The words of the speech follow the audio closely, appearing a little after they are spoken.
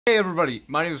Hey everybody,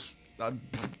 my name is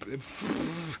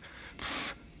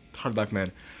Hard Black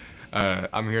Man.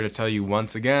 I'm here to tell you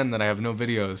once again that I have no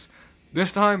videos.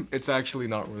 This time, it's actually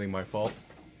not really my fault.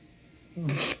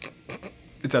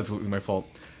 It's absolutely my fault.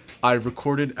 I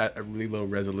recorded at a really low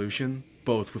resolution,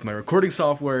 both with my recording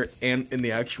software and in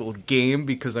the actual game,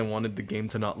 because I wanted the game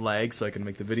to not lag so I can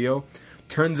make the video.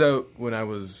 Turns out, when I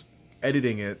was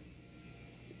editing it,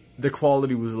 the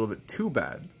quality was a little bit too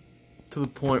bad, to the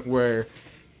point where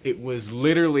it was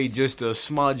literally just a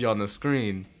smudge on the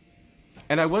screen.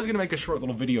 And I was going to make a short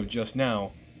little video just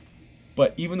now,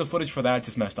 but even the footage for that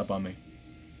just messed up on me.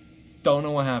 Don't know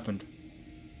what happened.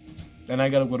 And I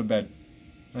gotta go to bed.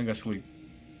 I gotta sleep.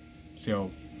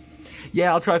 So,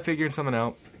 yeah, I'll try figuring something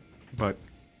out. But,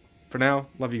 for now,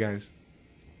 love you guys.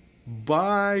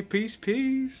 Bye. Peace,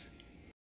 peace.